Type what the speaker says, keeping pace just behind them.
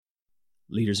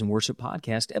Leaders in Worship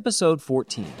Podcast, Episode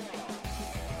 14.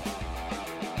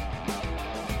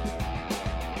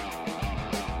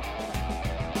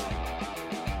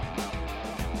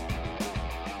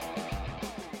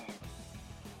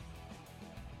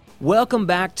 Welcome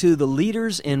back to the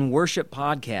Leaders in Worship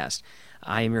Podcast.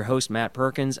 I am your host, Matt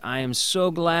Perkins. I am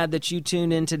so glad that you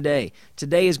tuned in today.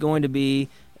 Today is going to be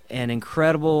an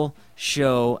incredible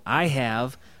show. I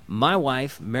have my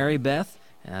wife, Marybeth.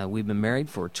 We've been married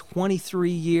for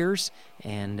 23 years,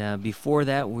 and before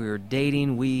that we were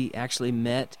dating. We actually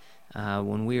met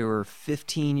when we were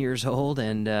 15 years old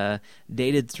and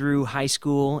dated through high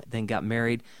school, then got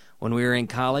married when we were in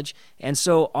college. And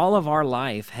so all of our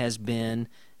life has been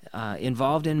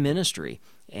involved in ministry,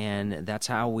 and that's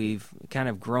how we've kind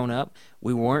of grown up.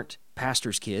 We weren't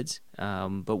pastors' kids,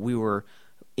 but we were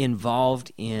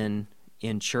involved in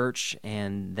church,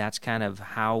 and that's kind of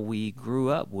how we grew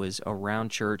up, was around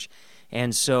church.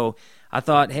 And so I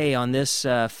thought, hey, on this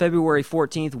February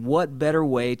 14th, what better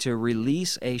way to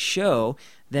release a show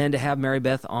than to have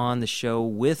Marybeth on the show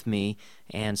with me?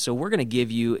 And so we're going to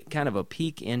give you kind of a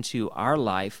peek into our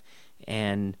life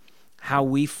and how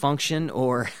we function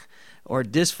or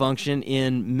dysfunction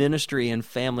in ministry and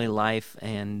family life.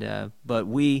 And but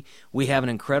we have an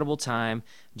incredible time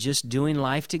just doing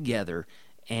life together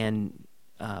and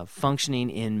functioning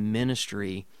in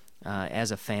ministry as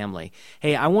a family.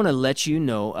 Hey, I want to let you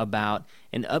know about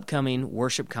an upcoming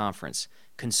worship conference,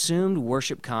 Consumed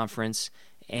Worship Conference,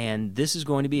 and this is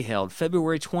going to be held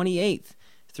February 28th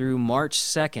through March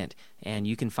 2nd, and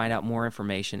you can find out more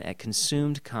information at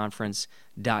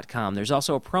consumedconference.com. There's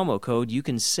also a promo code. You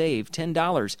can save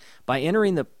 $10 by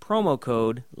entering the promo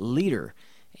code LEADER,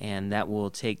 and that will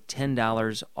take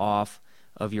 $10 off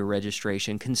of your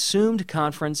registration.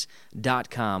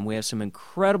 consumedconference.com. We have some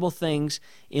incredible things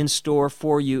in store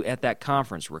for you at that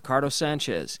conference. Ricardo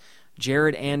Sanchez,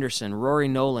 Jared Anderson, Rory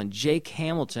Nolan, Jake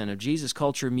Hamilton of Jesus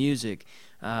Culture Music.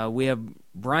 We have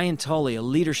Brian Tully, a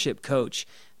leadership coach,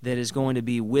 that is going to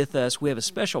be with us. We have a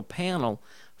special panel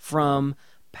from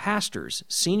pastors,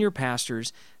 senior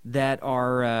pastors, that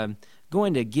are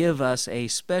going to give us a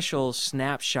special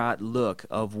snapshot look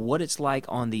of what it's like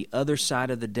on the other side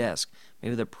of the desk,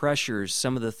 maybe the pressures,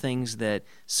 some of the things that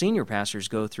senior pastors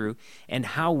go through, and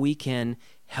how we can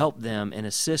help them and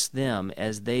assist them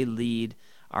as they lead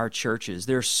our churches.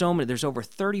 There's over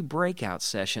 30 breakout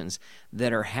sessions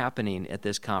that are happening at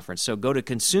this conference. So go to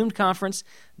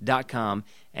consumedconference.com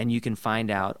and you can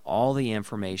find out all the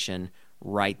information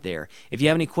right there. If you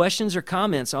have any questions or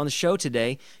comments on the show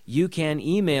today, you can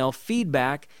email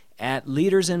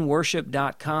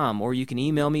feedback@leadersinworship.com, or you can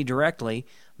email me directly,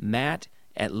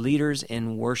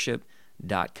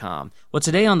 matt@leadersinworship.com. Well,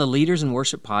 today on the Leaders in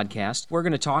Worship podcast, we're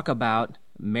going to talk about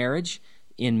marriage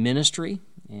in ministry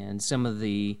and some of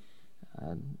the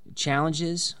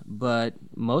challenges, but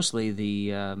mostly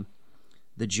the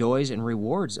joys and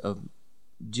rewards of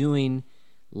doing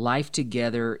life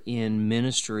together in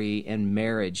ministry and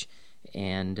marriage.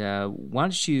 And why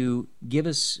don't you give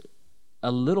us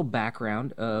a little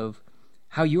background of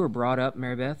how you were brought up,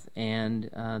 Marybeth, and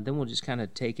then we'll just kind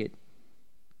of take it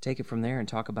from there and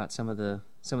talk about some of the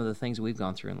things we've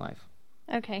gone through in life.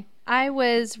 Okay. I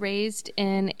was raised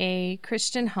in a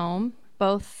Christian home.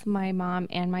 Both my mom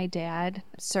and my dad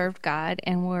served God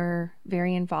and were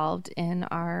very involved in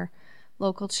our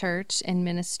local church and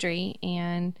ministry,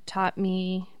 and taught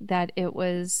me that it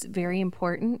was very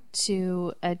important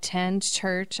to attend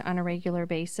church on a regular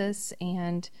basis,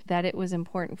 and that it was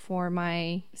important for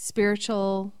my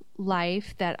spiritual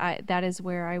life, that is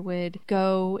where I would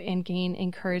go and gain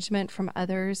encouragement from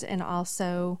others, and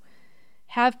also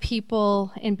have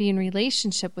people and be in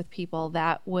relationship with people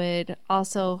that would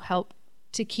also help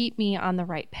to keep me on the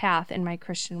right path in my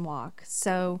Christian walk.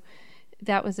 So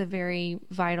that was a very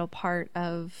vital part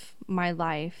of my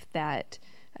life, that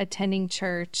attending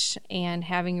church and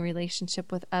having a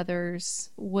relationship with others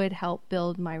would help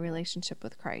build my relationship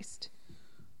with Christ.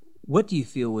 What do you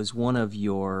feel was one of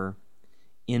your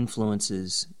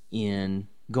influences in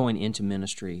going into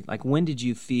ministry? Like, when did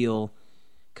you feel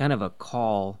kind of a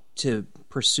call to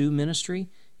pursue ministry,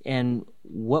 and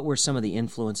what were some of the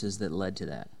influences that led to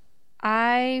that?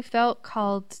 I felt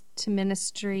called to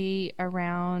ministry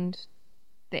around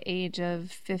the age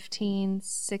of 15,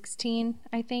 16,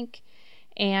 I think.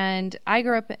 And I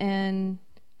grew up in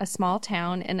a small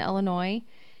town in Illinois,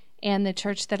 and the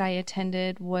church that I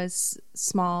attended was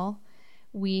small.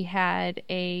 We had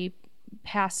a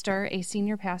pastor, a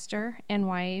senior pastor, and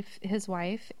his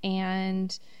wife,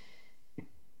 and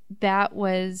that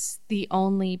was the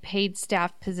only paid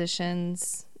staff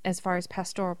positions as far as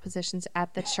pastoral positions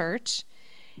at the church.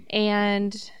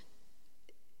 And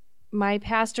my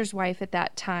pastor's wife at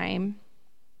that time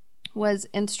was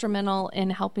instrumental in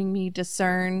helping me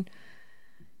discern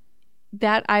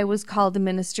that I was called to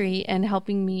ministry and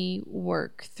helping me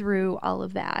work through all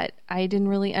of that. I didn't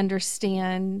really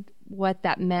understand what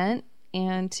that meant,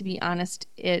 and to be honest,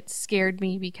 it scared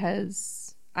me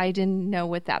because I didn't know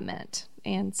what that meant.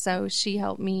 And so she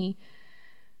helped me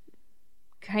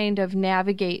kind of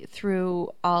navigate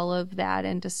through all of that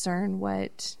and discern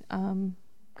what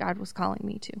God was calling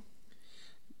me to.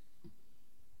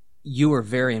 You were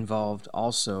very involved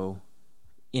also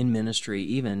in ministry,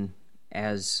 even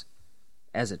as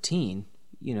a teen,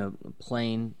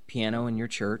 playing piano in your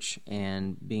church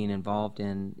and being involved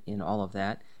in all of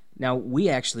that. Now, we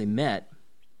actually met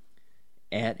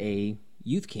at a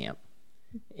youth camp,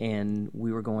 and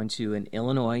we were going to an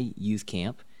Illinois youth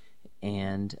camp,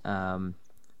 and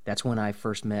that's when I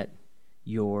first met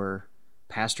your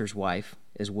pastor's wife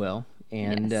as well.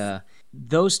 And Yes.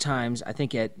 Those times, I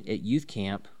think at youth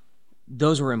camp,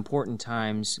 those were important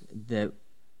times that,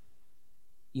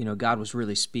 God was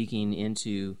really speaking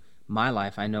into my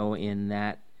life. I know in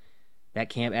that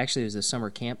camp, actually it was the summer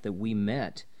camp that we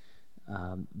met,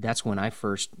 that's when I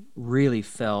first really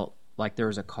felt like there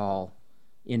was a call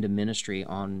into ministry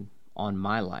on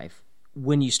my life.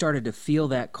 When you started to feel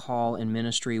that call in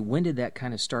ministry, when did that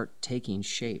kind of start taking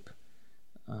shape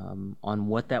on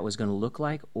what that was going to look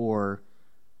like, or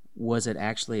was it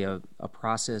actually a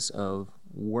process of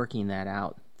working that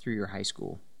out through your high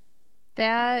school?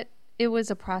 It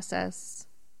was a process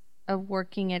of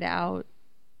working it out.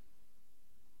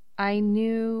 I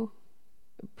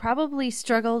probably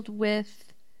struggled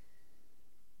with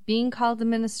being called to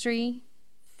ministry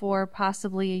for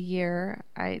possibly a year.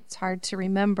 It's hard to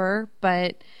remember,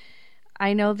 but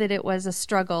I know that it was a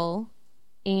struggle,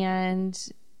 and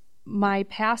my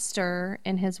pastor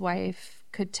and his wife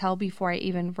could tell before I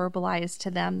even verbalized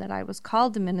to them that I was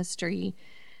called to ministry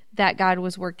that God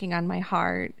was working on my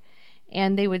heart.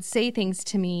 And they would say things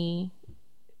to me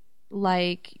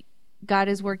like, God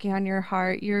is working on your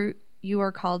heart. You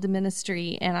are called to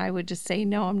ministry. And I would just say,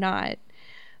 no, I'm not.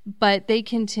 But they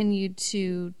continued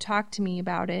to talk to me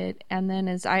about it. And then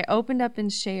as I opened up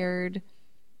and shared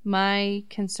my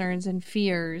concerns and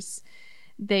fears,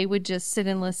 they would just sit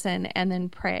and listen and then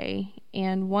pray.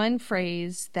 And one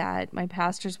phrase that my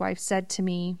pastor's wife said to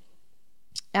me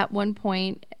at one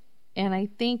point, and I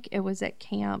think it was at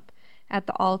camp, at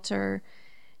the altar,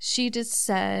 she just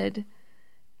said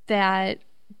that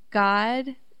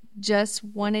God just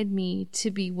wanted me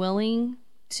to be willing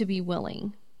to be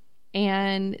willing.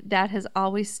 And that has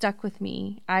always stuck with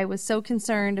me. I was so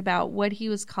concerned about what he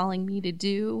was calling me to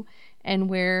do and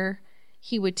where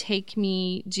he would take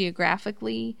me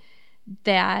geographically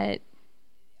that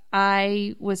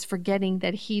I was forgetting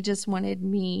that he just wanted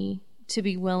me to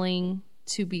be willing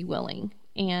to be willing.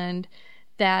 And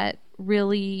that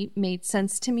really made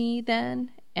sense to me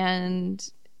then.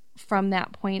 And from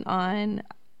that point on,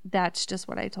 that's just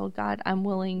what I told God. I'm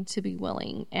willing to be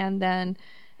willing. And then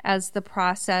as the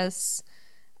process,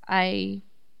 I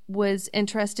was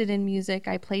interested in music.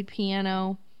 I played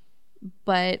piano,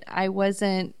 but I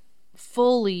wasn't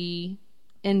fully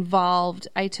involved.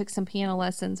 I took some piano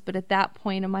lessons, but at that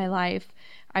point in my life,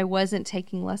 I wasn't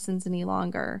taking lessons any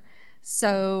longer.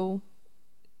 So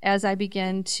as I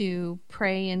began to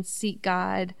pray and seek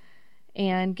God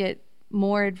and get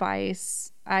more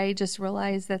advice, I just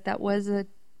realized that that was a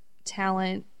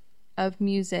talent of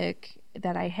music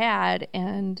that I had,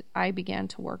 and I began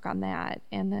to work on that,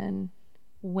 and then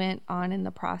went on in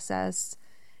the process.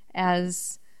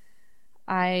 As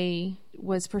I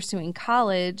was pursuing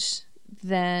college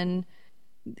then,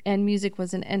 and music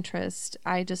was an interest,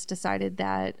 I just decided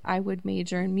that I would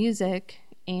major in music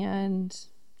and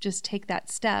just take that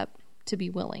step to be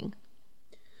willing.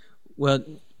 Well,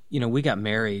 we got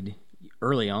married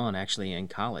early on, actually, in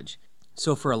college.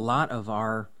 So for a lot of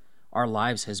our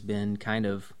lives has been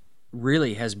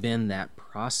that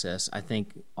process. I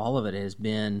think all of it has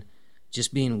been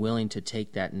just being willing to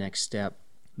take that next step,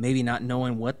 maybe not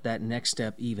knowing what that next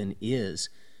step even is.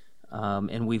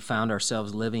 And we found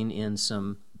ourselves living in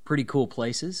some pretty cool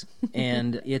places.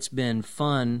 And it's been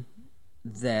fun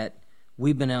that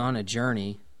we've been on a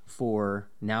journey for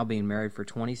now being married for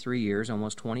 23 years,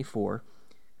 almost 24.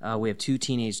 We have 2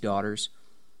 teenage daughters.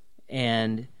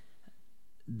 And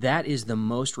that is the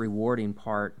most rewarding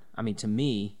part, to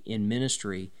me, in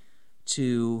ministry,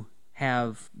 to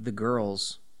have the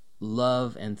girls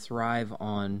love and thrive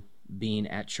on being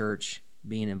at church,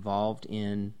 being involved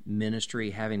in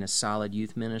ministry, having a solid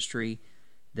youth ministry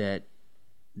that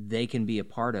they can be a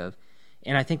part of.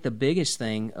 And I think the biggest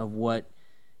thing of what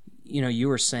you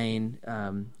were saying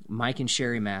Mike and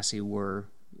Sherry Massey were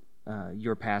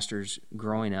your pastors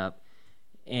growing up,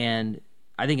 and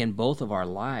I think in both of our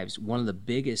lives, one of the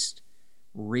biggest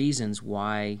reasons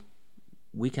why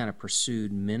we kind of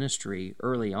pursued ministry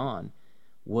early on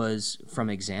was from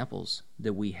examples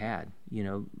that we had.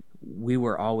 We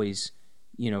were always,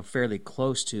 fairly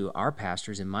close to our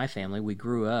pastors in my family. We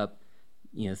grew up,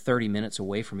 30 minutes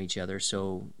away from each other.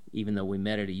 So even though we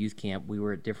met at a youth camp, we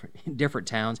were at different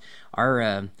towns.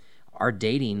 Our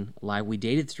dating life, we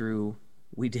dated through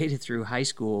high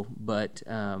school, but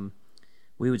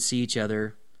we would see each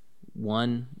other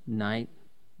one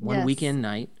Yes. weekend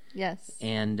night. Yes.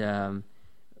 And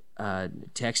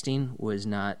texting was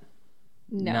not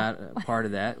a part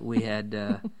of that. We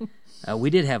had we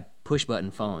did have push button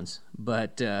phones,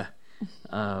 but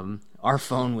our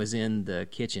phone was in the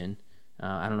kitchen.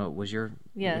 I don't know. Was your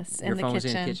in the phone kitchen. was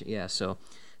in the kitchen? Yeah. So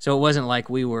it wasn't like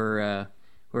we were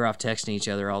off texting each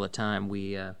other all the time.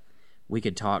 We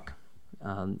could talk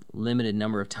limited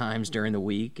number of times during the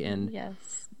week, and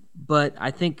Yes. But I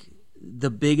think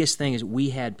the biggest thing is we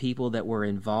had people that were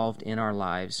involved in our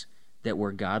lives that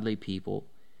were godly people,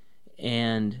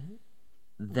 and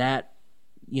that,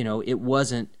 it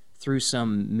wasn't through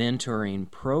some mentoring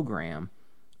program,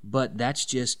 but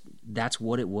that's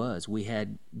what it was. We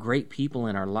had great people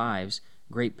in our lives,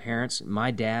 great parents.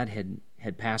 My dad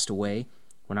had passed away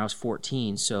when I was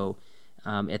 14, so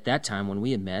at that time when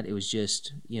we had met, it was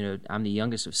just, I'm the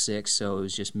youngest of 6, so it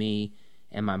was just me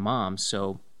and my mom,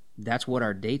 so that's what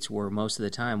our dates were most of the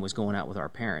time, was going out with our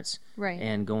parents. Right.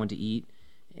 And going to eat.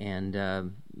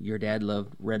 And your dad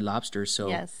loved Red Lobster, so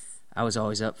Yes. I was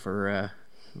always up for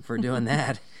doing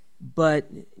that. But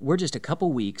we're just a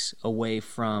couple weeks away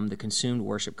from the Consumed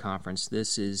Worship Conference.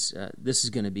 This is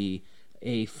going to be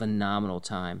a phenomenal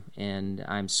time, and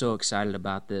I'm so excited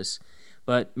about this.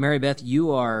 But Marybeth,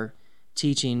 you are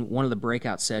teaching one of the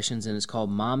breakout sessions, and it's called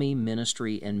Mommy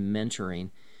Ministry and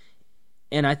Mentoring.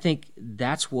 And I think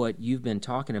that's what you've been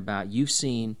talking about. You've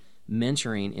seen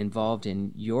mentoring involved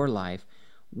in your life.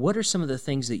 What are some of the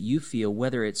things that you feel,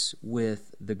 whether it's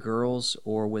with the girls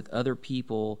or with other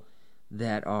people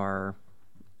that are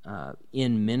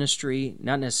in ministry,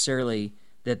 not necessarily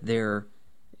that they're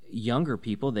younger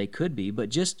people, they could be, but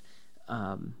just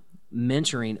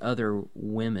mentoring other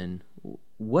women?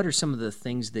 What are some of the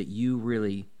things that you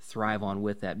really thrive on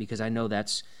with that? Because I know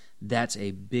that's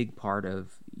a big part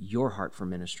of your heart for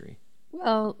ministry.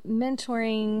 Well,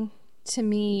 mentoring to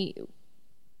me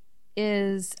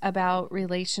is about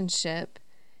relationship,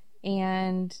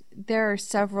 and there are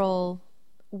several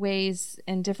ways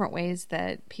and different ways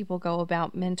that people go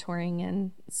about mentoring,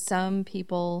 and some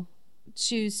people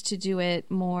choose to do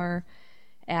it more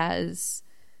as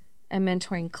a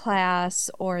mentoring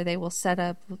class, or they will set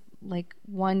up like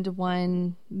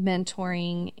one-to-one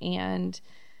mentoring, and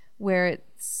where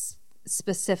it's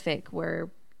specific, where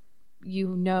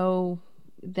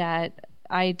that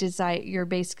you're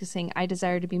basically saying, I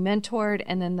desire to be mentored,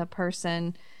 and then the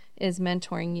person is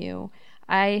mentoring you.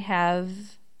 I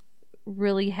have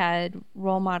really had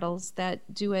role models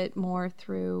that do it more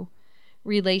through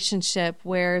relationship,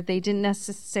 where they didn't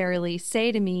necessarily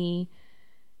say to me,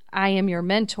 I am your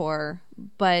mentor,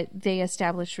 but they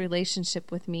established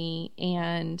relationship with me,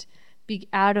 and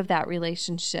out of that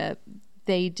relationship,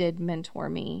 they did mentor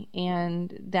me.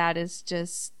 And that is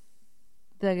just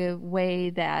the way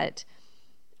that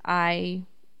I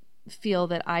feel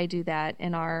that I do that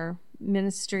in our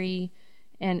ministry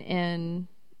and in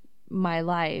my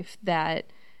life, that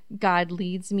God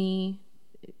leads me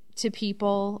to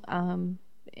people,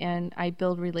 and I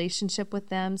build relationship with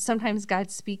them. Sometimes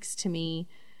God speaks to me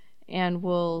and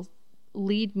will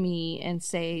lead me and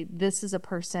say, this is a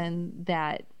person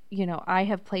that, I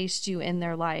have placed you in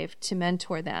their life to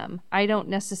mentor them. I don't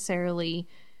necessarily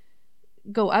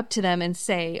go up to them and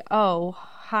say, oh,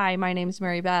 hi, my name's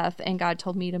Marybeth, and God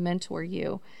told me to mentor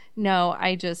you. No,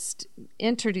 I just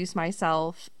introduce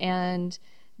myself and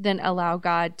then allow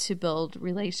God to build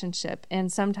relationship.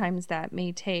 And sometimes that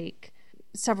may take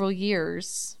several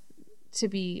years, to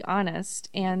be honest.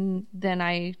 And then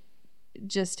I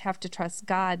just have to trust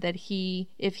God that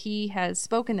if he has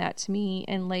spoken that to me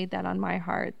and laid that on my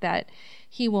heart, that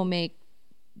he will make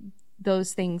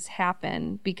those things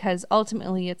happen, because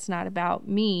ultimately it's not about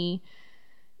me.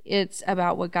 It's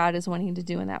about what God is wanting to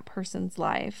do in that person's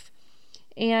life.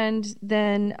 And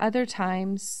then other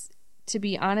times, to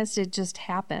be honest, it just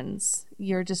happens.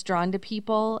 You're just drawn to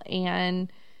people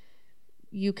and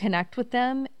you connect with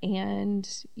them,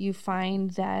 and you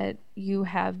find that you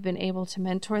have been able to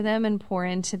mentor them and pour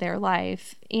into their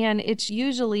life. And it's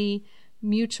usually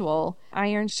mutual.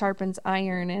 Iron sharpens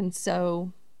iron. And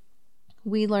so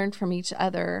we learn from each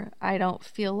other. I don't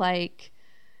feel like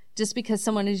just because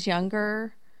someone is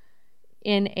younger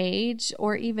in age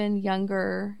or even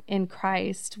younger in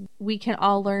Christ, we can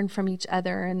all learn from each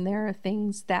other. And there are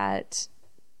things that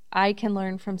I can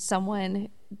learn from someone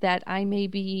that I may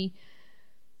be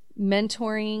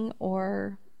mentoring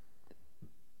or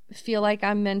feel like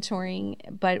I'm mentoring,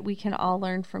 but we can all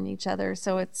learn from each other.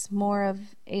 So it's more of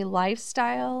a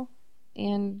lifestyle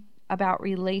and about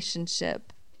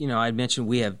relationship. I mentioned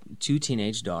we have 2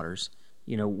 teenage daughters.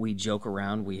 We joke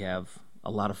around. We have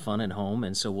a lot of fun at home,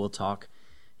 and so we'll talk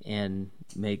and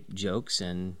make jokes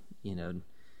and,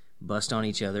 bust on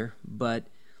each other. But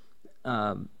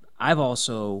I've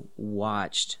also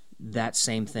watched that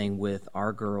same thing with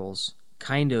our girls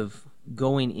kind of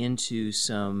going into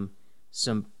some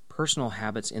personal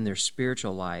habits in their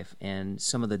spiritual life and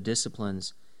some of the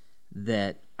disciplines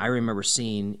that I remember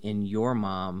seeing in your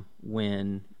mom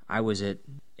when I was at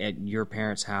your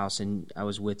parents' house and I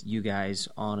was with you guys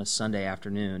on a Sunday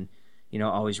afternoon. I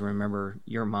always remember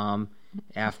your mom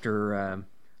after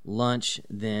lunch,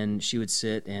 then she would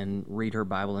sit and read her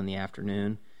Bible in the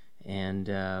afternoon. And,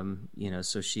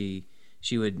 so she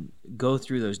would go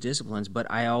through those disciplines, but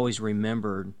I always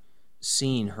remembered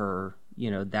seeing her,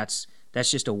 that's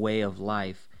just a way of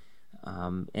life.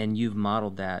 And you've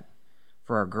modeled that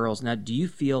for our girls. Now, do you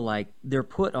feel like they're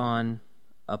put on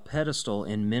a pedestal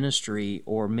in ministry,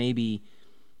 or maybe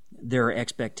there are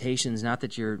expectations, not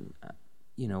that you're,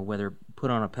 whether put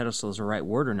on a pedestal is the right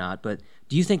word or not, but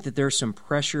do you think that there's some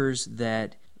pressures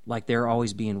that, like, they're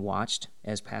always being watched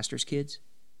as pastors' kids?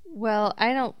 Well,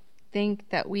 I don't think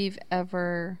that we've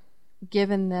ever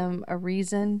given them a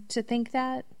reason to think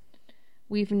that.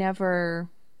 We've never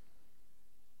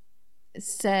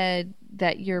said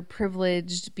that you're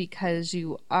privileged because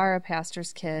you are a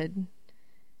pastor's kid.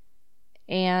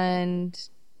 And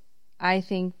I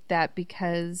think that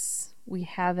because we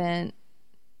haven't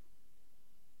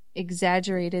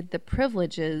exaggerated the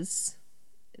privileges,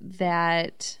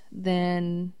 that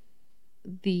then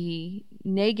the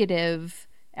negative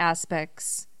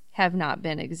aspects have not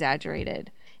been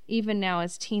exaggerated. Even now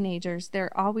as teenagers,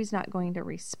 they're always not going to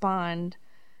respond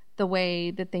the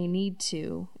way that they need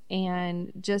to.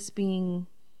 And just being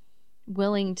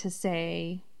willing to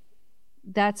say,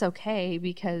 that's okay,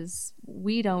 because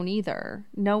we don't either.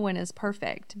 No one is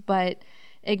perfect. But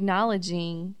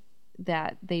acknowledging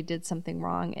that they did something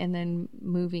wrong and then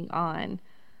moving on.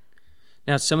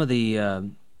 Now, some of the,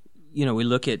 we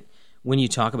look at, when you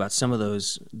talk about some of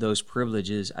those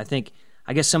privileges,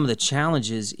 I guess some of the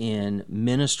challenges in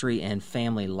ministry and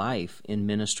family life in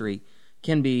ministry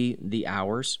can be the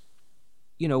hours.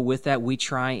 With that, we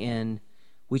try and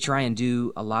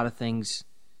do a lot of things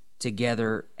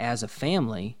together as a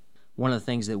family. One of the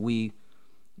things that we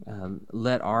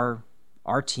let our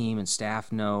team and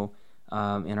staff know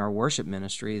in our worship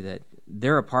ministry, that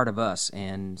they're a part of us,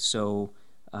 and so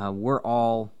we're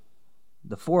all,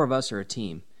 the 4 of us are a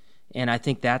team. And I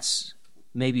think that's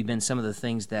maybe been some of the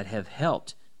things that have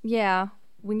helped. Yeah.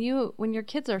 When your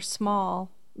kids are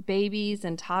small, babies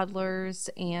and toddlers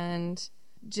and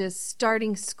just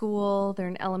starting school, they're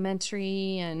in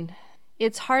elementary, and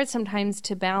it's hard sometimes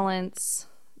to balance.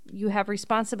 You have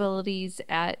responsibilities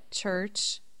at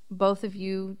church, both of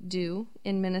you do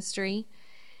in ministry,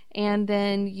 and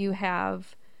then you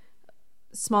have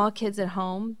small kids at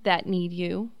home that need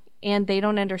you, and they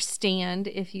don't understand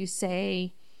if you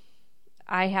say,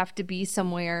 I have to be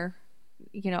somewhere.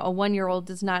 A 1-year-old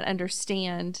does not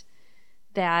understand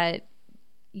that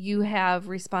you have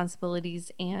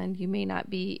responsibilities and you may not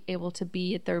be able to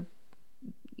be at their,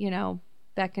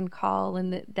 beck and call,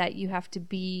 and that you have to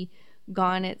be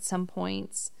gone at some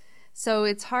points. So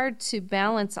it's hard to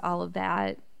balance all of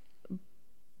that.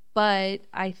 But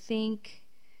I think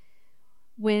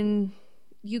when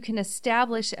you can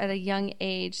establish at a young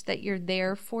age that you're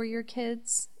there for your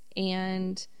kids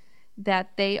and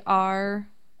that they are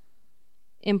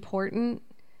important,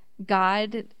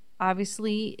 God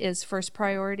obviously is first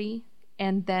priority,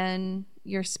 and then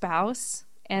your spouse,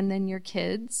 and then your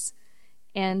kids,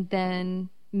 and then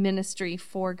ministry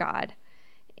for God.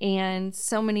 And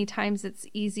so many times it's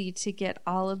easy to get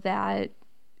all of that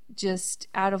just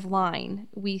out of line.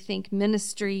 We think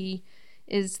ministry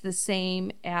is the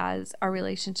same as our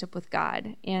relationship with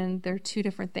God, and they're 2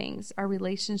 different things. Our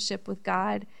relationship with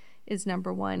God is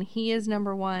number 1. He is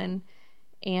number 1,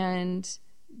 and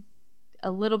a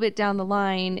little bit down the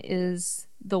line is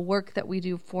the work that we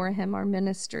do for him, our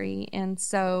ministry. And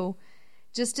so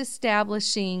just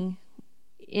establishing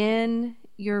in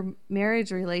your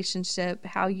marriage relationship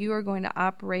how you are going to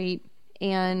operate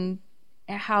and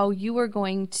how you are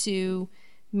going to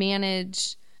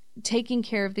manage taking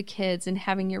care of the kids and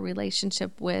having your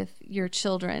relationship with your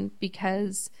children,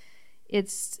 because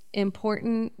it's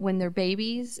important when they're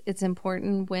babies. It's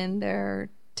important when they're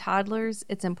toddlers.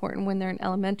 It's important when they're in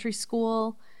elementary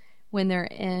school, when they're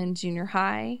in junior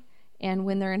high, and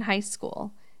when they're in high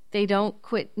school. They don't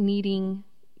quit needing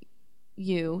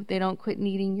you. They don't quit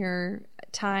needing your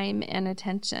time and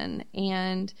attention.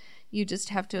 And you just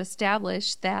have to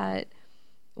establish that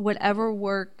whatever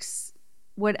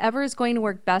is going to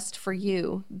work best for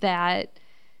you, that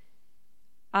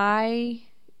I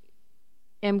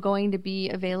am going to be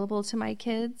available to my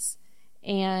kids.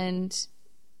 And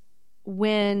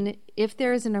if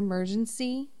there is an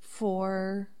emergency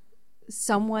for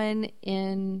someone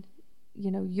in,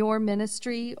 your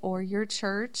ministry or your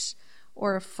church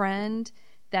or a friend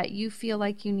that you feel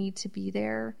like you need to be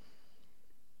there,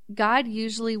 God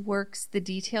usually works the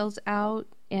details out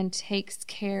and takes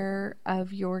care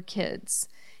of your kids.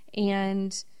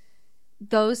 And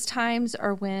those times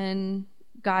are when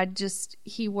God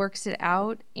he works it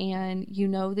out, and you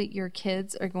know that your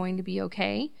kids are going to be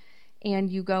okay.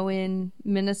 And you go in,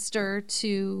 minister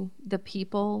to the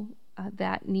people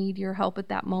that need your help at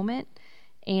that moment.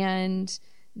 And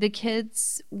the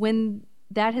kids, when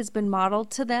that has been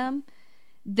modeled to them,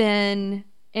 then,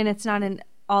 and it's not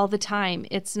all the time,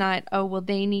 it's not, oh, well,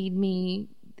 they need me.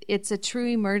 It's a true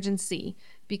emergency,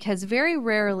 because very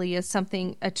rarely is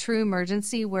something a true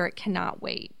emergency where it cannot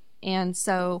wait. And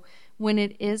so when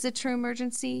it is a true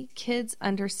emergency, kids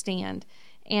understand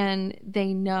and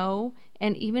they know.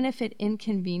 And even if it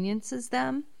inconveniences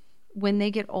them when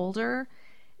they get older,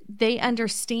 they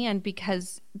understand,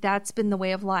 because that's been the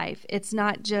way of life. It's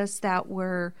not just that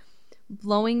we're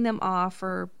blowing them off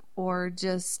or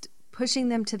just pushing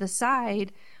them to the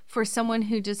side for someone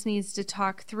who just needs to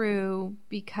talk through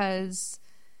because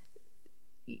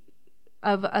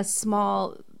of a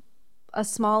small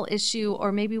issue,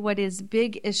 or maybe what is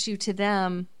big issue to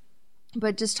them,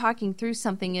 but just talking through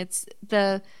something. It's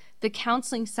the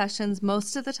counseling sessions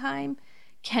most of the time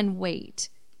can wait.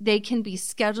 They can be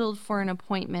scheduled for an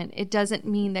appointment. It doesn't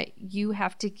mean that you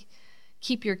have to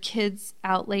keep your kids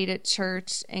out late at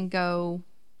church and go,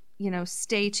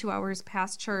 stay 2 hours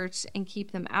past church and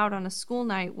keep them out on a school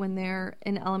night when they're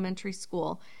in elementary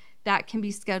school. That can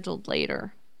be scheduled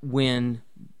later. When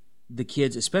the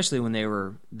kids, especially when they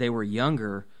were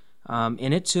younger,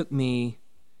 and it took me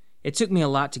a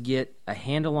lot to get a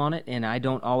handle on it, and I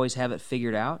don't always have it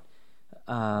figured out.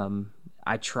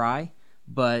 I try,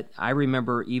 but I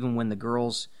remember even when the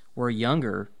girls were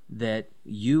younger that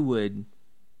you would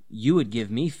give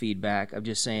me feedback of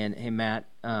just saying, "Hey, Matt,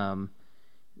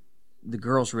 the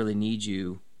girls really need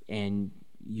you, and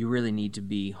you really need to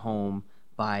be home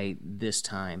by this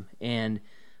time." And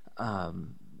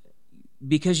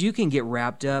because you can get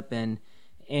wrapped up, and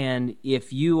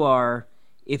if you are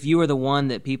the one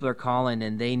that people are calling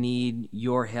and they need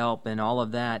your help and all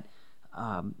of that,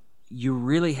 you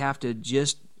really have to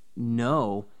just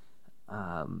know,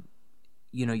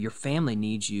 your family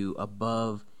needs you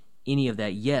above any of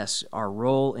that. Yes, our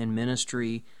role in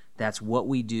ministry, that's what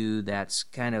we do, that's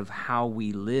kind of how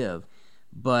we live.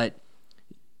 But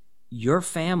your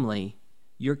family,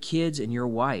 your kids and your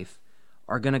wife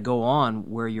are going to go on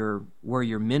where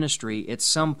your ministry, at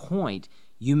some point,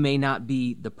 you may not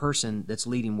be the person that's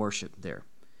leading worship there.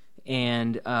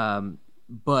 And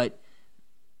but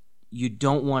you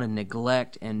don't want to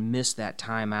neglect and miss that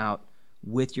time out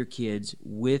with your kids,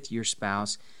 with your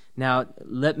spouse. Now,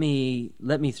 let me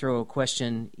throw a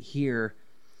question here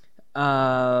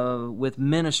with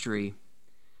ministry.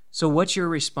 So what's your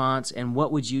response, and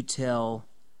what would you tell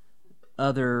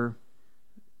other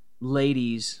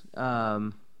ladies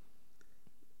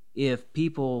if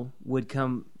people would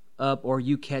come up, or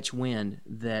you catch wind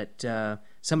that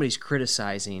somebody's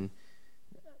criticizing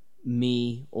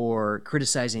me or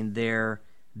criticizing their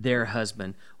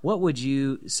husband? What would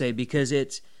you say? Because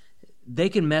they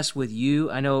can mess with you.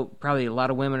 I know probably a lot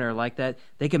of women are like that.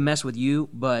 They can mess with you,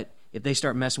 but if they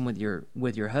start messing with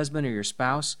your husband or your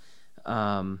spouse,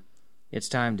 it's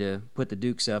time to put the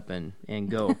dukes up and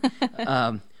go.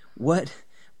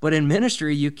 But in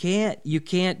ministry, you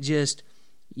can't just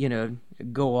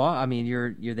go off. I mean,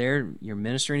 you're there, you're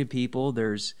ministering to people.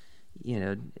 There's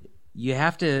you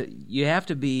have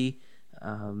to be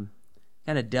kind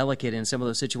of delicate in some of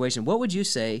those situations. What would you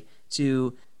say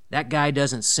to that guy?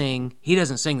 Doesn't sing. He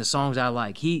doesn't sing the songs I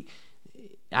like.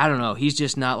 I don't know. He's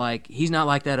just not like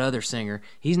that other singer.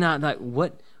 He's not like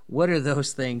what are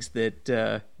those things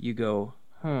that you go,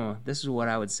 this is what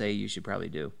I would say you should probably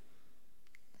do?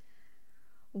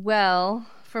 Well,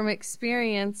 from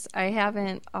experience, I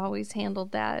haven't always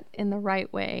handled that in the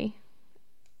right way.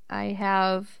 I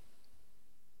have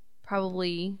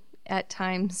probably at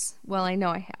times, well, I know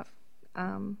I have,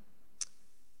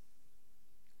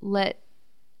 let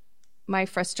my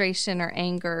frustration or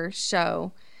anger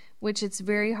show, which it's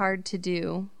very hard to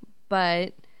do.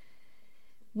 But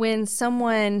when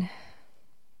someone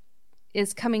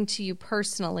is coming to you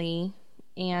personally,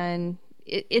 and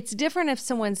it's different if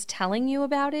someone's telling you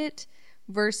about it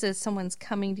versus someone's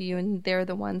coming to you and they're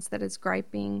the ones that is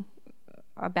griping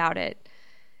about it.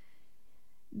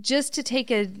 Just to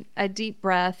take a deep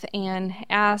breath and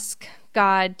ask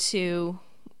God to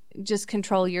just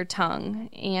control your tongue,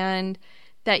 and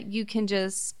that you can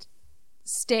just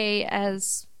stay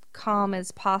as calm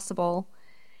as possible,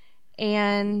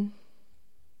 and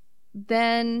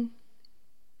then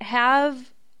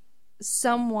have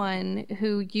someone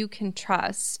who you can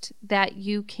trust, that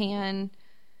you can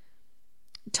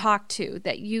talk to,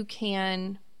 that you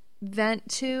can vent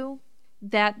to,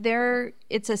 that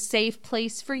it's a safe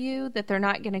place for you, that they're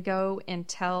not going to go and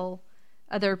tell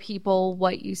other people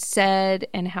what you said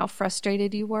and how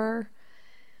frustrated you were.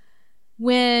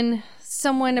 When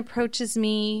someone approaches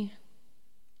me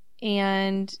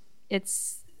and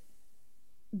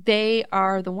they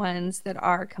are the ones that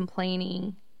are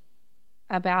complaining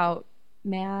about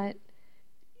Matt,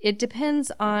 it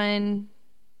depends on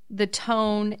the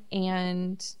tone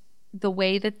and the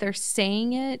way that they're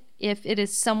saying it. If it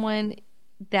is someone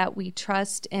that we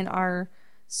trust in our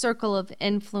circle of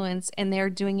influence and they're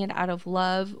doing it out of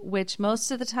love, which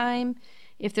most of the time,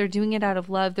 if they're doing it out of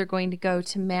love, they're going to go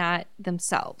to Matt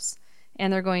themselves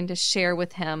and they're going to share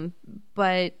with him.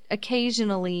 But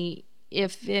occasionally,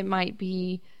 if it might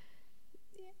be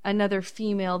another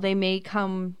female, they may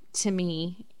come to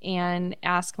me and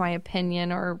ask my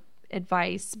opinion or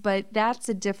advice. But that is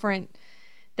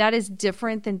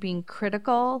different than being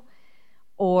critical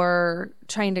or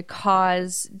trying to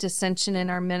cause dissension in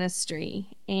our ministry.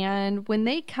 And when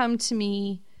they come to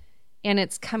me and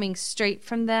it's coming straight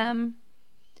from them,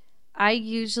 I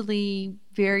usually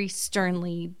very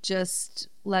sternly just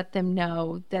let them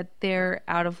know that they're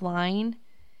out of line,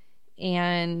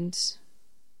 and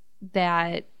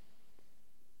that,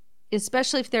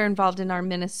 especially if they're involved in our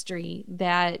ministry,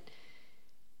 that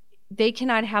they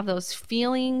cannot have those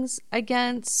feelings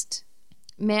against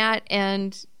Matt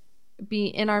and be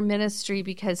in our ministry,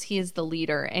 because he is the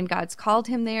leader and God's called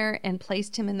him there and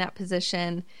placed him in that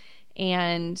position,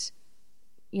 and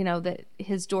that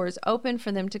his door is open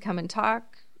for them to come and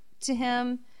talk to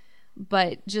him.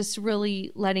 But just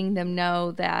really letting them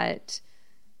know that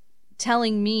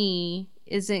telling me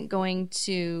isn't going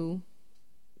to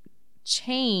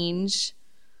change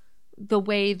the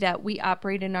way that we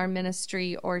operate in our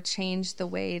ministry or change the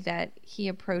way that he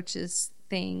approaches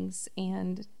things,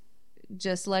 and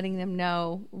just letting them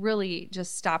know, really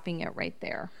just stopping it right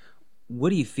there.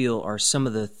 What do you feel are some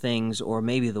of the things, or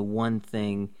maybe the one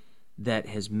thing, that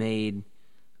has made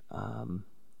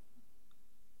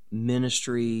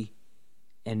ministry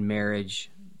and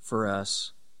marriage for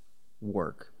us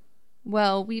work?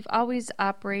 Well, we've always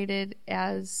operated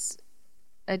as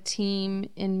a team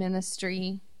in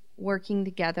ministry, working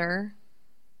together.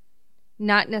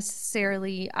 Not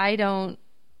necessarily, I don't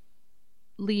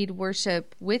lead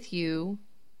worship with you,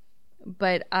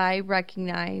 but I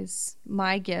recognize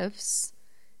my gifts,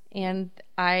 and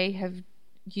I have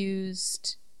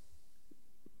used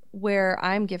where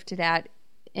I'm gifted at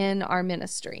in our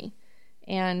ministry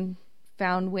and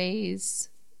found ways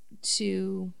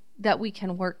that we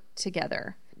can work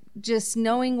together. Just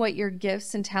knowing what your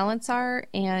gifts and talents are,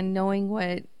 and knowing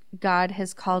what God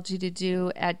has called you to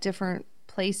do at different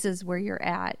places where you're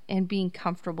at, and being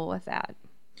comfortable with that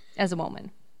as a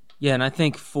woman. Yeah, and I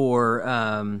think for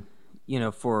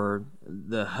for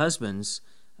the husbands,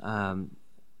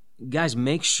 guys,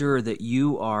 make sure that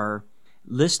you are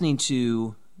listening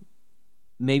to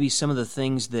maybe some of the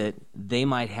things that they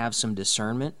might have some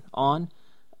discernment on.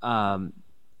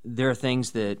 There are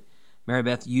things that,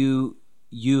 Marybeth, you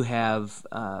have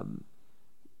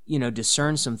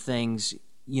discerned some things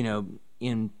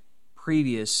in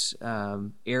previous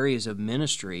areas of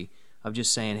ministry, of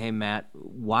just saying, hey, Matt,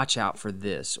 watch out for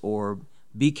this, or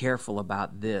be careful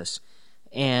about this.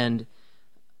 And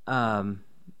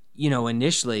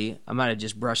initially I might have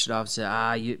just brushed it off and said,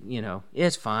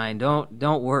 it's fine,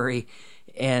 don't worry.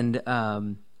 And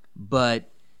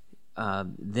but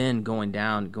then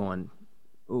going,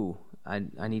 ooh,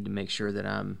 I need to make sure that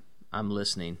I'm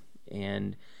listening.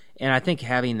 And I think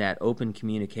having that open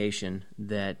communication,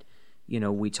 that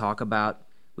we talk about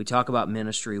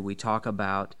ministry, we talk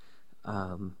about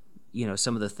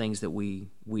some of the things that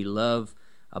we love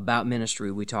about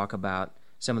ministry, we talk about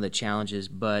some of the challenges,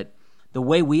 but the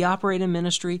way we operate in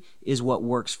ministry is what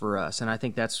works for us. And I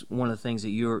think that's one of the things that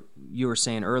you were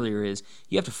saying earlier is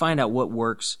you have to find out what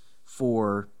works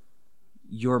for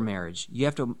your marriage. You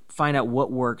have to find out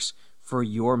what works for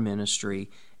your ministry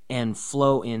and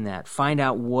flow in that. Find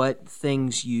out what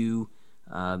things you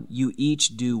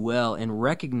each do well, and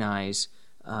recognize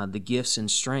the gifts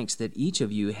and strengths that each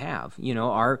of you have.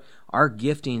 Our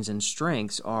giftings and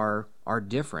strengths are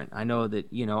different. I know that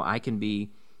I can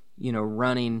be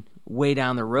running way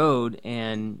down the road,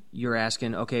 and you're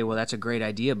asking, okay, well, that's a great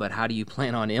idea, but how do you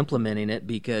plan on implementing it?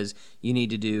 Because you need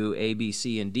to do A, B,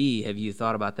 C, and D. Have you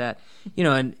thought about that?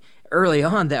 And early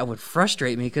on, that would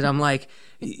frustrate me because I'm like,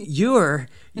 you are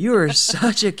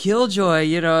such a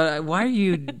killjoy. Why are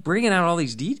you bringing out all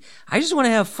these details? I just want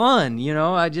to have fun.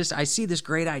 I see this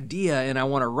great idea and I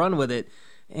want to run with it.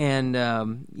 And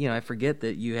I forget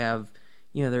that you have,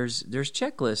 there's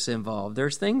checklists involved.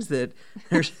 There's things that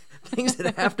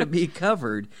have to be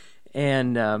covered,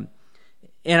 and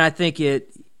I think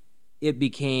it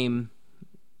became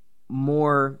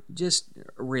more just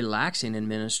relaxing in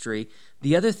ministry.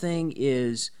 The other thing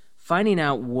is finding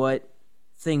out what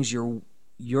things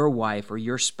your wife or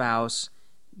your spouse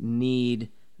need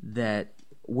that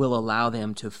will allow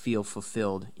them to feel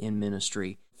fulfilled in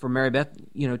ministry. For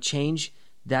Marybeth, change,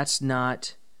 that's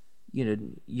not,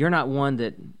 you're not one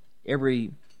that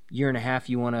every year and a half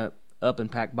you want to up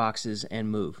and pack boxes and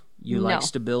move. You like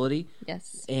stability.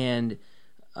 Yes. And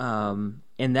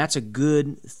that's a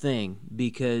good thing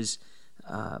because,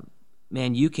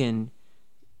 man, you can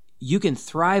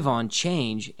thrive on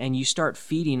change, and you start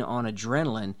feeding on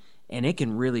adrenaline, and it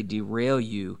can really derail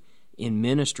you in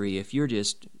ministry if you're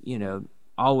just,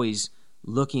 always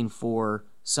looking for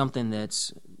something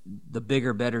that's the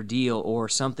bigger, better deal, or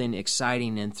something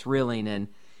exciting and thrilling.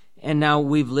 And now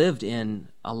we've lived in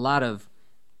a lot of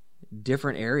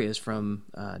different areas from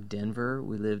Denver.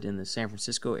 We lived in the San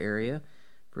Francisco area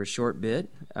for a short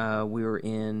bit. We were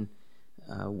in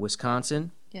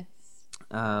Wisconsin. Yes.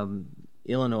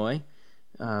 Illinois,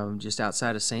 just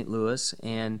outside of St. Louis,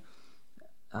 and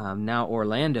now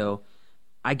Orlando.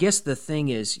 I guess the thing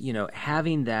is,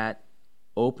 having that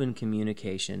open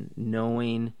communication,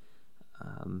 knowing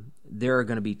there are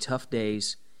going to be tough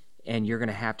days, and you're going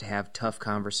to have tough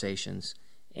conversations,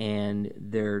 and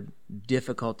they're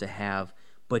difficult to have,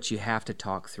 but you have to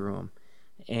talk through them,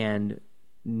 and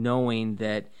knowing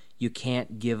that you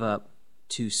can't give up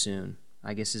too soon,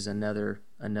 I guess, is another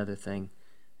thing.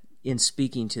 In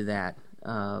speaking to that,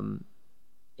 and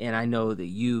I know that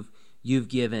you've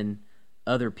given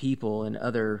other people and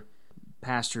other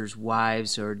pastors'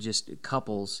 wives or just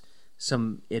couples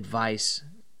some advice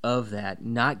of that,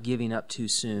 not giving up too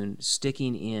soon,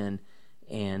 sticking in,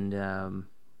 and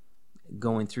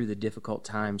going through the difficult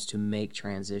times to make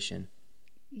transition.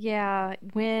 Yeah,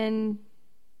 when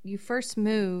you first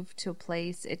move to a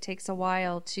place, it takes a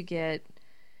while to get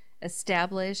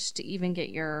established, to even get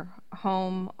your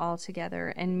home all together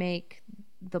and make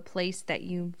the place that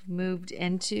you've moved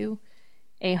into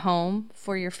a home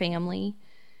for your family.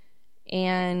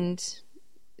 And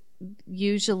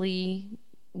usually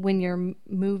when you're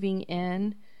moving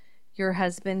in, your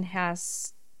husband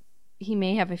he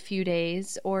may have a few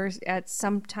days or at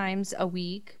sometimes a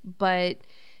week, but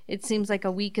it seems like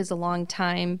a week is a long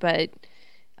time, but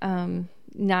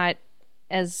not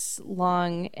as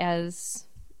long as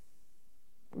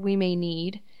we may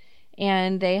need.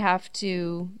 And they have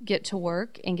to get to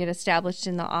work and get established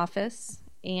in the office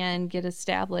and get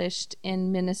established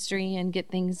in ministry and get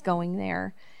things going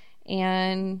there.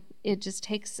 And it just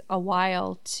takes a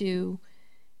while to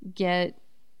get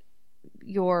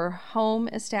your home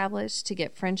established, to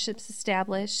get friendships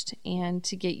established, and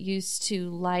to get used to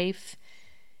life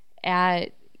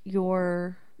at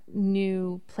your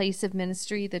new place of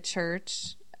ministry, the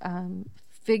church,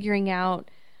 figuring out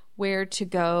where to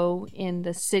go in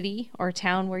the city or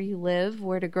town where you live,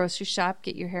 where to grocery shop,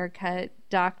 get your hair cut,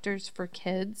 doctors for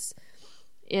kids.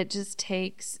 It just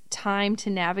takes time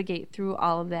to navigate through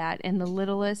all of that, and the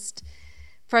littlest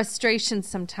frustration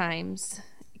sometimes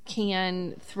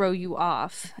can throw you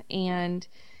off. And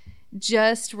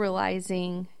just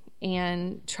realizing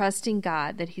and trusting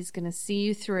God that He's going to see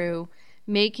you through,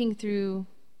 making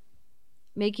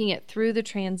it through the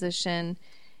transition,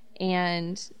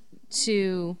 and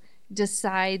to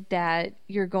decide that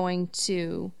you're going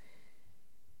to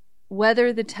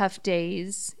weather the tough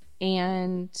days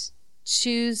and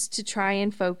choose to try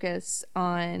and focus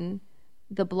on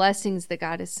the blessings that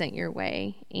God has sent your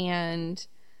way, and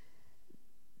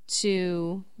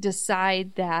to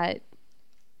decide that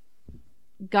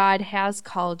God has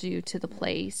called you to the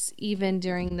place, even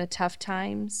during the tough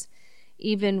times,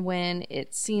 even when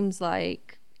it seems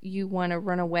like you want to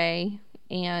run away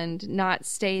and not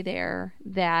stay there,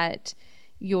 that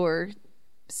your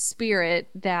spirit,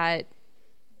 that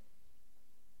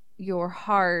your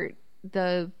heart,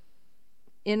 the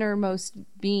innermost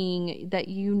being that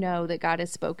that God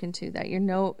has spoken to, that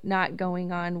you're not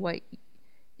going on what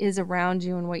is around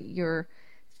you and what you're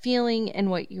feeling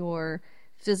and what your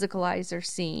physical eyes are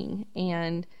seeing.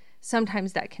 And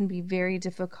sometimes that can be very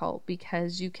difficult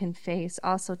because you can face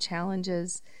also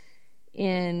challenges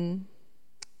in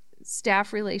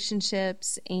staff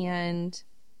relationships, and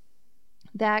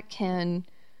that can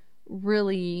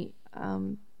really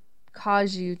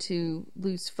cause you to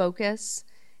lose focus.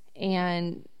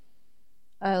 And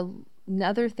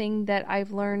another thing that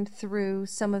I've learned through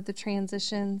some of the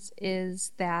transitions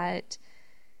is that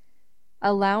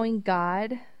allowing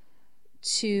God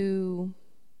to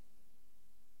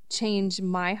change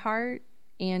my heart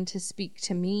and to speak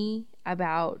to me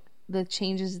about the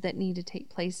changes that need to take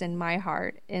place in my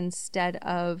heart, instead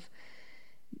of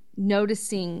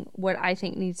noticing what I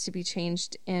think needs to be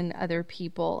changed in other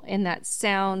people. And that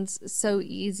sounds so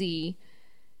easy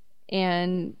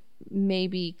and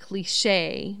maybe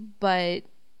cliche, but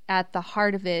at the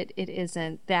heart of it, it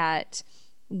isn't. That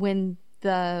when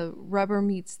the rubber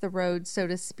meets the road, so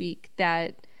to speak,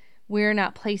 that we're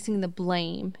not placing the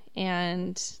blame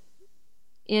and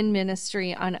in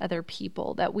ministry on other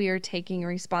people, that we are taking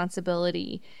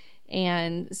responsibility.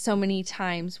 And so many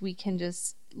times we can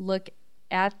just look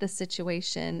at the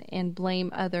situation and blame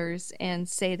others and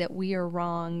say that we are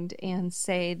wronged and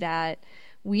say that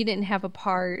we didn't have a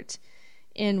part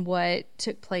in what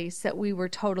took place, that we were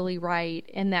totally right.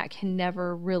 And that can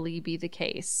never really be the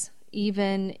case.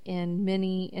 Even in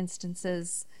many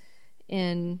instances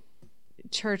in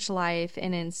church life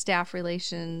and in staff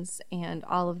relations and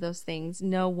all of those things,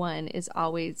 no one is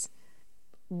always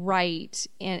right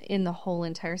in the whole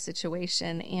entire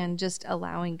situation. And just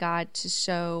allowing God to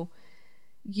show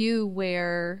you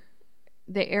where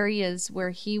the areas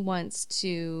where He wants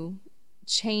to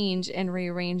change and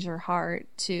rearrange your heart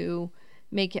to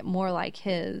make it more like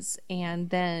His. And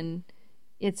then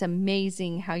it's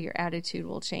amazing how your attitude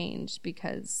will change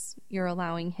because you're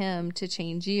allowing Him to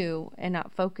change you and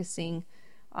not focusing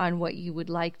on what you would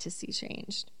like to see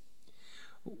changed.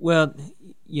 Well,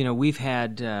 we've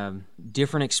had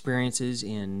different experiences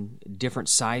in different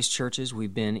size churches.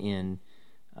 We've been in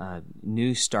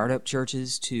new startup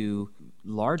churches to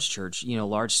large church,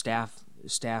 large staff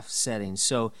settings.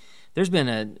 So there's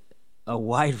been a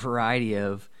wide variety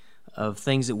of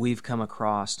things that we've come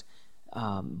across.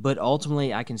 But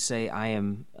ultimately, I can say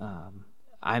I'm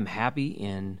happy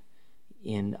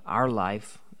in our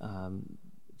life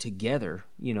together.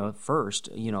 First,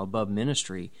 above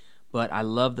ministry. But I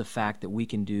love the fact that we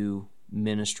can do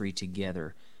ministry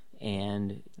together,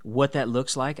 and what that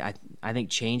looks like, I think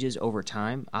changes over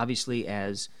time. Obviously,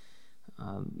 as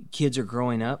kids are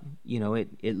growing up,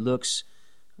 it looks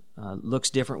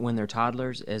different when they're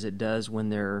toddlers as it does when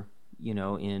they're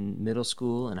in middle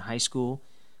school and high school.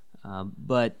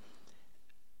 But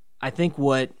I think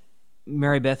what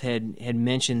Marybeth had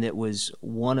mentioned, that was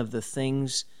one of the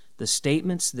things, the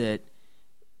statements that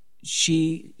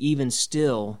she even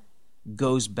still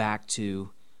goes back to,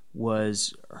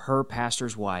 was her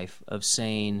pastor's wife of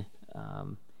saying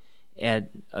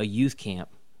at a youth camp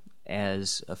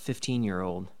as a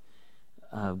 15-year-old,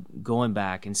 going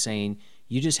back and saying,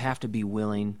 you just have to be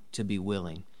willing to be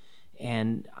willing.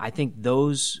 And I think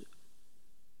those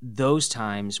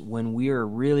times when we are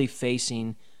really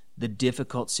facing the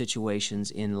difficult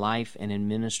situations in life and in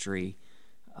ministry,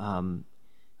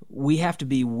 we have to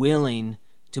be willing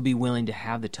to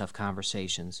have the tough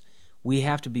conversations. We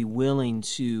have to be willing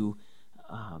to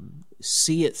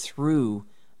see it through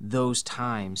those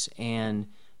times and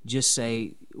just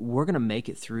say, we're going to make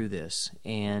it through this,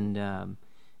 and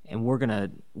we're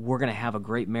going to have a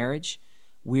great marriage.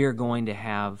 We are going to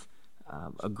have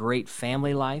a great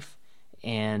family life,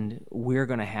 and we're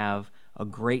going to have a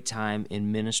great time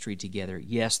in ministry together.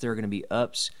 Yes, there are going to be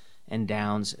ups and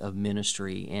downs of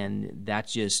ministry, and that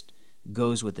just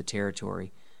goes with the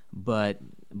territory. But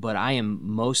I am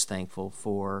most thankful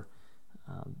for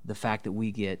the fact that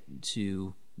we get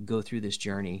to go through this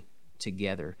journey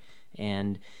together.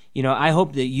 And, I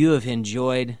hope that you have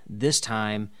enjoyed this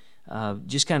time,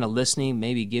 just kind of listening,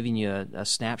 maybe giving you a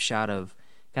snapshot of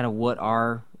kind of what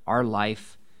our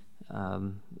life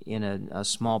in a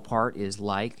small part is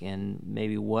like, and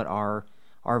maybe what our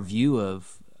view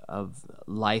of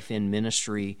life in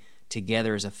ministry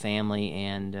together as a family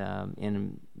and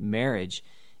in marriage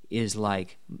is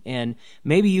like. And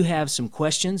maybe you have some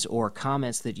questions or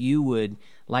comments that you would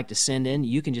like to send in.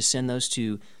 You can just send those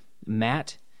to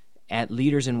Matt at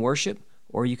Leaders in Worship,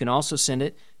 or you can also send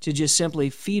it to just simply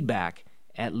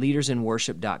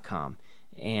feedback@leadersinworship.com.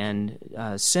 And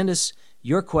send us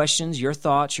your questions, your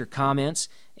thoughts, your comments.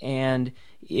 And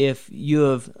if you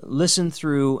have listened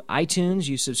through iTunes,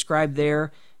 you subscribe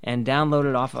there and download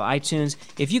it off of iTunes,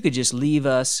 if you could just leave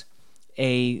us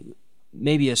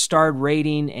maybe a starred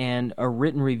rating and a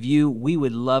written review, we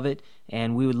would love it,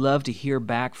 and we would love to hear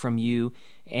back from you.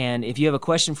 And if you have a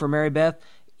question for Marybeth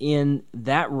in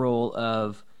that role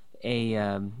of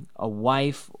a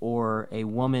wife or a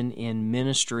woman in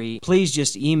ministry, please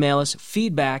just email us,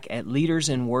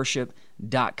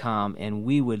 feedback@leadersinworship.com, and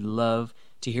we would love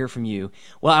to hear from you.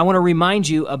 Well, I want to remind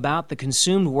you about the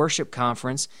Consumed Worship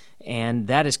Conference, and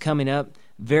that is coming up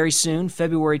very soon,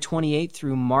 February 28th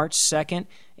through March 2nd,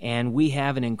 and we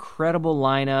have an incredible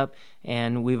lineup,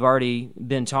 and we've already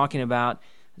been talking about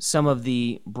some of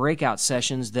the breakout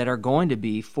sessions that are going to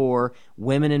be for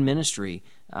women in ministry.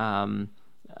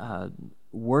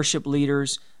 Worship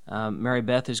leaders.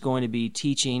 Marybeth is going to be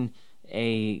teaching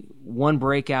one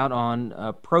breakout on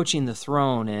approaching the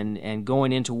throne and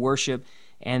going into worship,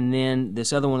 and then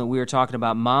this other one that we were talking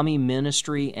about, mommy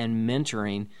ministry and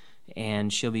mentoring,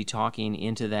 and she'll be talking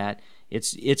into that.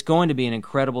 It's going to be an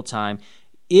incredible time.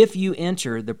 If you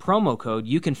enter the promo code,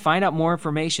 you can find out more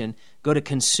information. Go to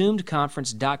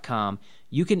consumedconference.com.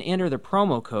 You can enter the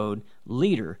promo code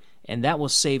LEADER, and that will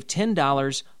save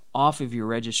 $10 off of your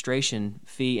registration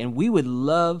fee. And we would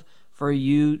love for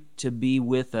you to be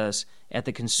with us at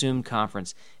the Consumed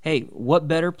Conference. Hey, what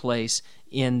better place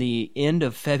in the end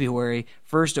of February,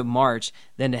 1st of March,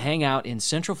 than to hang out in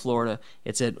Central Florida?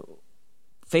 It's at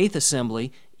Faith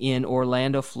Assembly in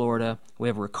Orlando, Florida. We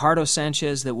have Ricardo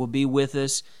Sanchez that will be with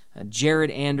us, Jared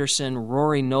Anderson,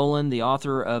 Rory Nolan, the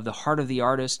author of The Heart of the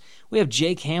Artist. We have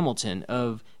Jake Hamilton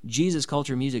of Jesus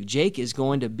Culture Music. Jake is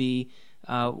going to be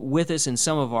with us in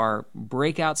some of our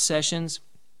breakout sessions,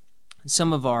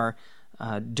 some of our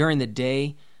during the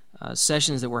day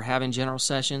sessions that we're having, general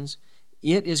sessions.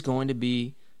 It is going to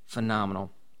be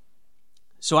phenomenal.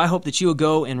 So I hope that you will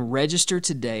go and register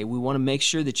today. We want to make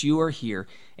sure that you are here.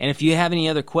 And if you have any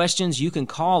other questions, you can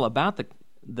call about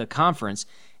the conference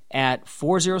at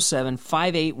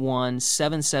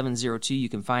 407-581-7702. You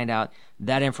can find out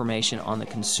that information on the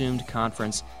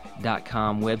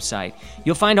consumedconference.com website.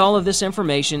 You'll find all of this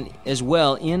information as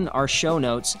well in our show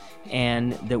notes,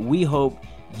 and that we hope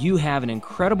you have an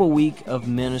incredible week of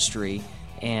ministry,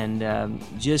 and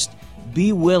just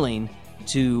be willing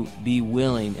to be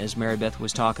willing, as Marybeth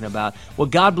was talking about. Well,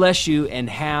 God bless you, and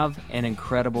have an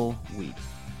incredible week.